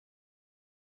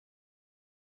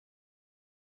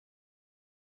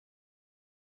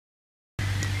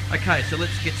Okay, so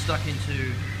let's get stuck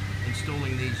into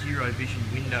installing these EuroVision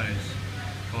windows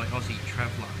by Aussie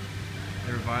Traveller.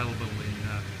 They're available in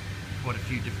quite a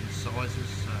few different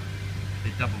sizes.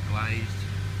 They're double glazed,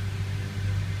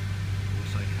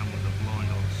 also come with a blind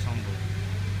ensemble.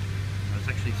 There's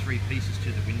actually three pieces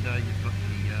to the window. You've got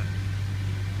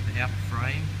the outer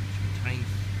frame, which contains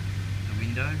the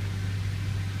window,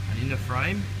 an inner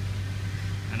frame,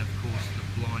 and of course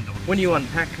the blind ensemble. When you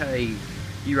unpack a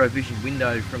EuroVision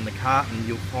window from the carton,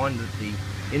 you'll find that the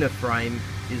inner frame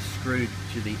is screwed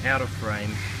to the outer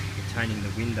frame containing the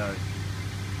window.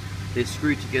 They're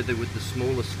screwed together with the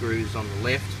smaller screws on the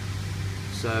left,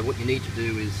 so what you need to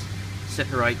do is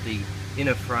separate the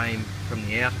inner frame from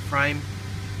the outer frame.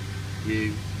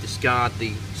 You discard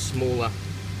the smaller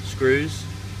screws,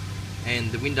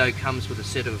 and the window comes with a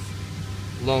set of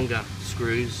longer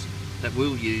screws that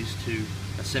we'll use to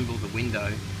assemble the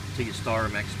window to your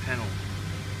StyroMAX panel.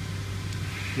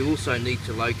 You'll also need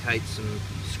to locate some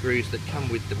screws that come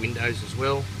with the windows as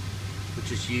well,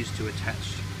 which is used to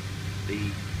attach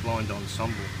the blind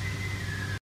ensemble.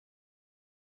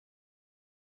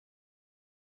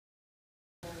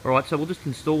 Alright, so we'll just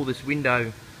install this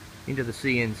window into the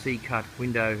CNC cut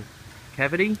window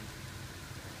cavity.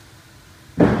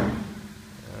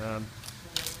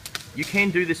 You can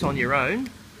do this on your own.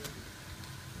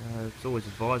 It's always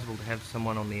advisable to have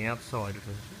someone on the outside to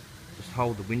just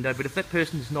hold the window, but if that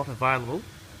person is not available,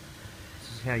 this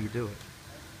is how you do it.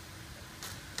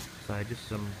 So just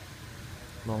some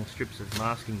long strips of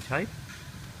masking tape,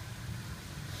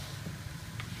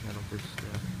 that'll just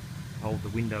hold the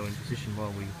window in position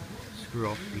while we screw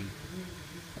off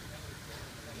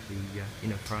the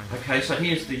inner frame. Okay, so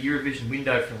here's the EuroVision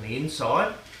window from the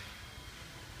inside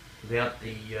without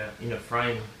the inner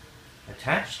frame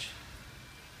attached.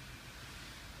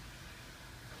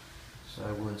 So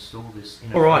we'll install this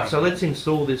inner frame. Alright, so let's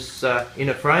install this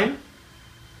inner frame.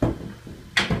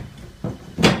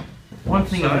 One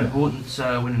thing of importance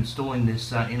when installing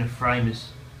this inner frame is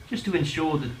just to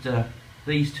ensure that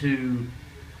these two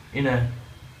inner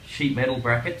sheet metal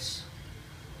brackets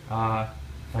are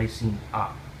facing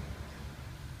up.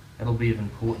 That'll be of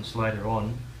importance later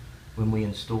on when we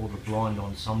install the blind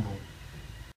ensemble.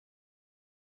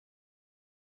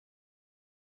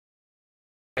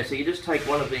 Okay, so you just take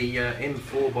one of the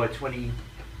M4 by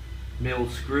 20mm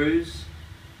screws,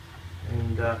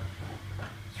 and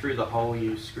through the hole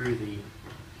you screw the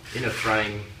inner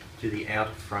frame to the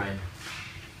outer frame.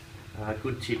 A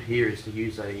good tip here is to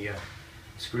use a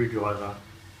screwdriver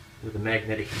with a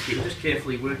magnetic tip. Just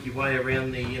carefully work your way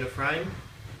around the inner frame.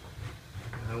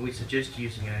 We suggest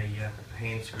using a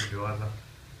hand screwdriver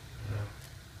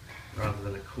rather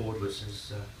than a cordless,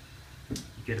 as you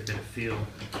get a better feel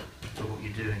for what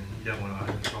you're doing. You don't want to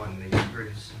over-tighten these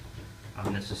screws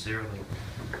unnecessarily.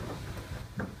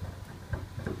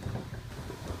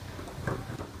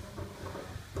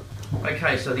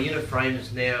 Okay, so the inner frame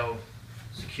is now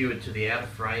secured to the outer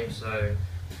frame, so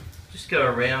just go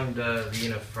around the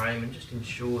inner frame and just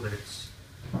ensure that it's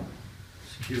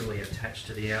securely attached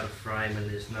to the outer frame and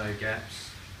there's no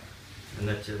gaps, and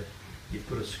that you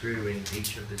put a screw in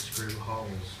each of the screw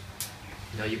holes.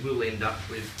 Now you will end up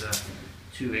with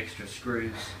 2 extra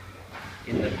screws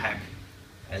in the pack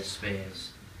as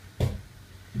spares.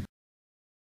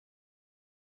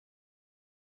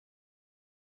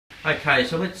 Okay,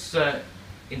 so let's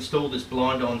install this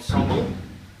blind ensemble.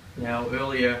 Now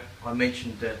earlier I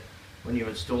mentioned that when you're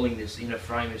installing this inner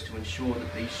frame is to ensure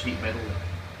that these sheet metal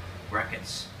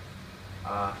brackets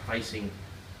are facing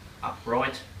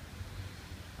upright.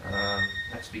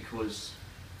 That's because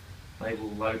they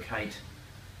will locate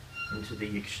into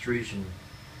the extrusion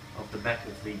of the back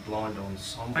of the blind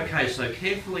ensemble. Okay, so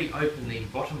carefully open the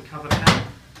bottom cover panel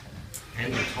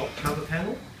and the top cover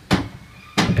panel.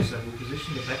 Okay, so we'll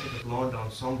position the back of the blind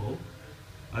ensemble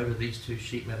over these 2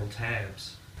 sheet metal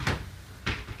tabs.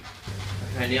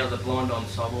 Okay, now the blind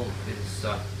ensemble is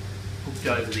hooked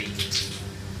over the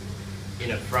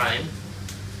inner frame.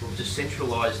 We'll just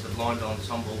centralise the blind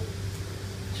ensemble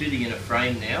to the inner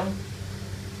frame now,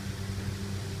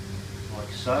 like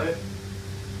so.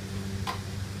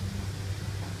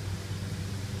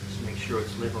 Just make sure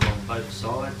it's level on both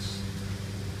sides.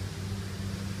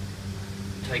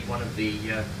 Take one of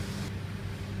the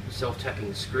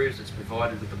self-tapping screws that's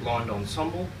provided with the blind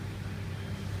ensemble,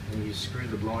 and you screw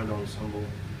the blind ensemble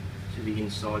to the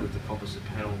inside of the composite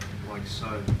panel, like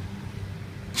so.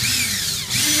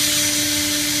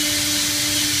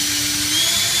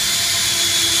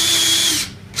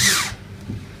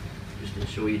 Just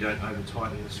ensure you don't over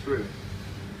tighten the screw.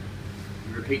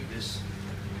 You repeat this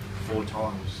 4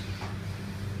 times.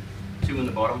 2 in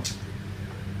the bottom,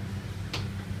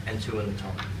 and 2 in the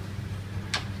top.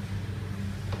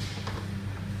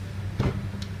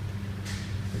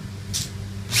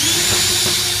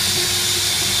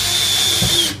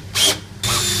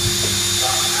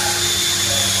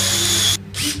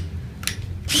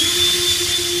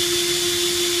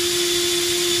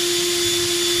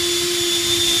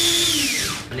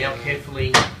 And now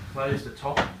carefully close the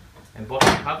top and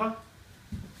bottom cover.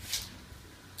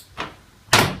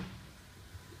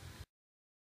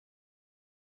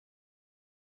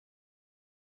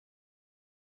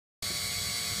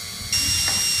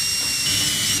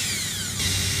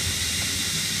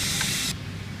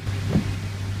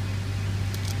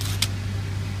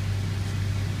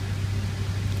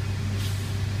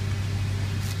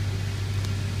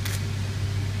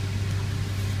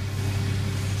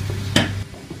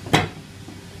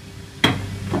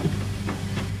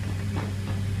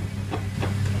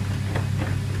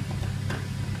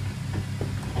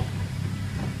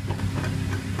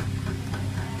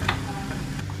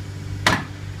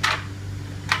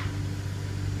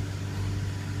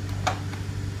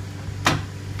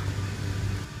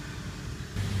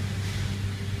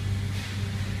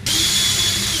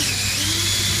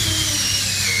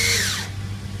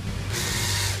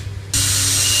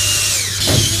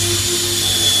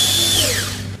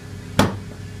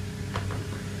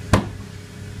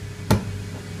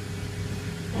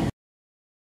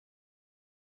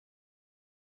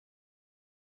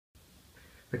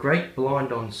 The great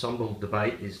blind ensemble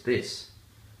debate is this,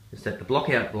 is that the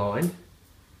block-out blind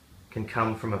can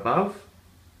come from above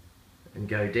and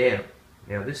go down.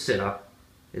 Now this setup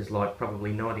is like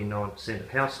probably 99% of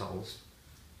households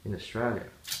in Australia.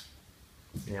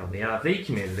 Now in the RV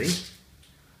community,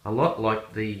 a lot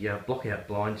like the block-out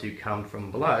blinds who come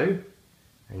from below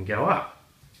and go up.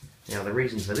 Now the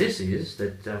reason for this is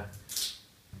that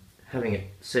having it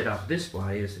set up this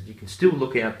way is that you can still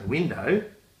look out the window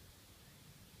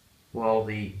while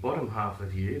the bottom half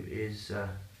of you is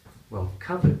well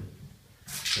covered.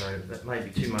 So that may be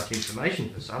too much information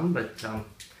for some, but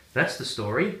that's the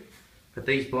story. But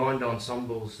these blind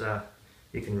ensembles,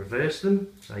 you can reverse them,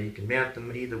 so you can mount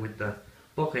them either with the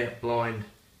block-out blind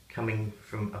coming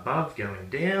from above going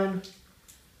down,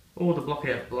 or the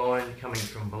block-out blind coming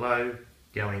from below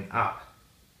going up.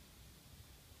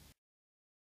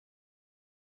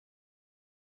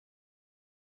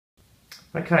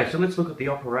 Okay, so let's look at the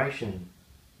operation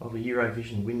of a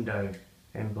EuroVision window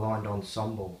and blind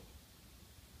ensemble.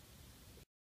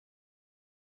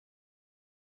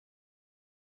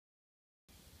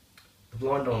 The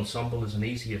blind ensemble is an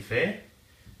easy affair.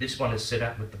 This one is set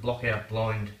up with the block-out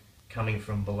blind coming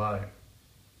from below.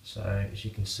 So as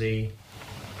you can see,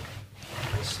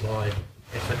 they slide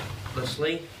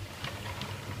effortlessly.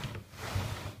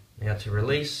 Now to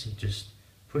release, you just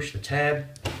push the tab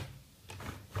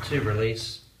to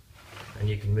release, and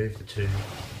you can move the two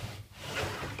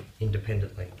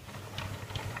independently.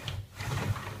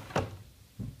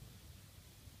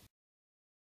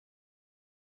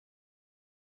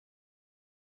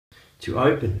 To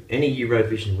open any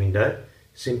EuroVision window,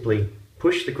 simply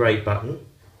push the grey button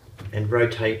and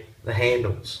rotate the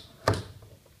handles.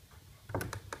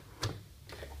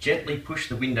 Gently push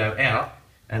the window out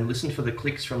and listen for the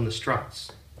clicks from the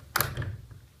struts.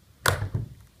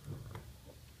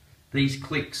 These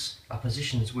clicks are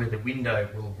positions where the window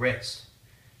will rest.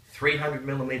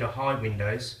 300mm high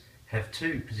windows have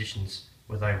 2 positions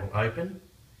where they will open.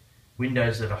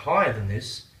 Windows that are higher than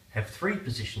this have 3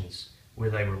 positions where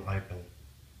they will open.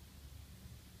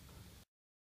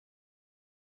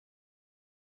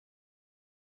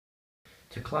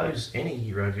 To close any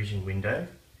EuroVision window,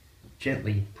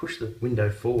 gently push the window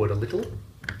forward a little,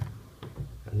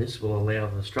 and this will allow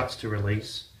the struts to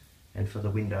release and for the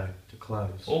window to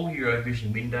close. All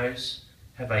EuroVision windows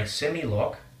have a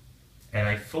semi-lock and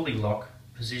a fully lock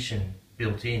position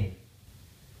built in.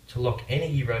 To lock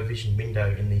any EuroVision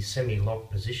window in the semi-lock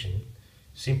position,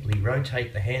 simply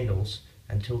rotate the handles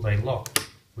until they lock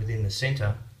within the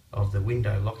centre of the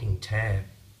window locking tab.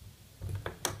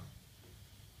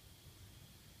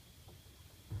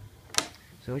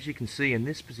 So as you can see in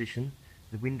this position,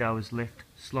 the window is left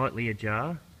slightly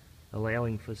ajar,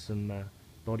 allowing for some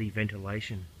body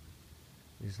ventilation.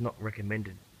 It is not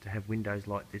recommended to have windows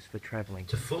like this for travelling.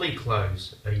 To fully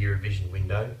close a EuroVision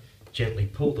window, gently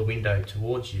pull the window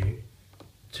towards you,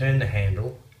 turn the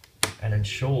handle and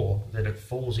ensure that it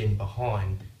falls in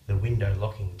behind the window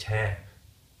locking tab.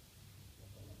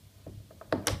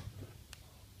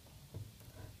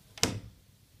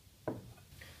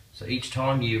 So each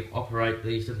time you operate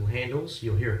these little handles,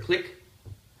 you'll hear a click.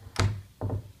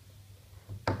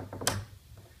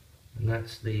 And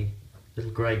that's the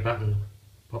little grey button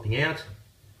popping out,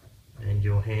 and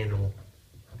your handle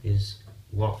is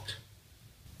locked.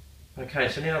 Okay,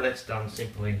 so now that's done,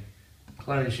 simply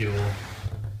close your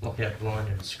lockout blind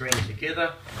and screen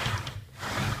together,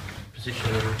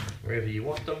 position them wherever you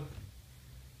want them,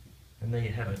 and there you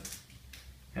have it.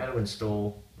 How to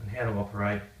install and how to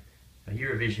operate a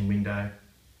EuroVision window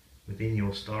within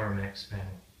your StyroMAX panel.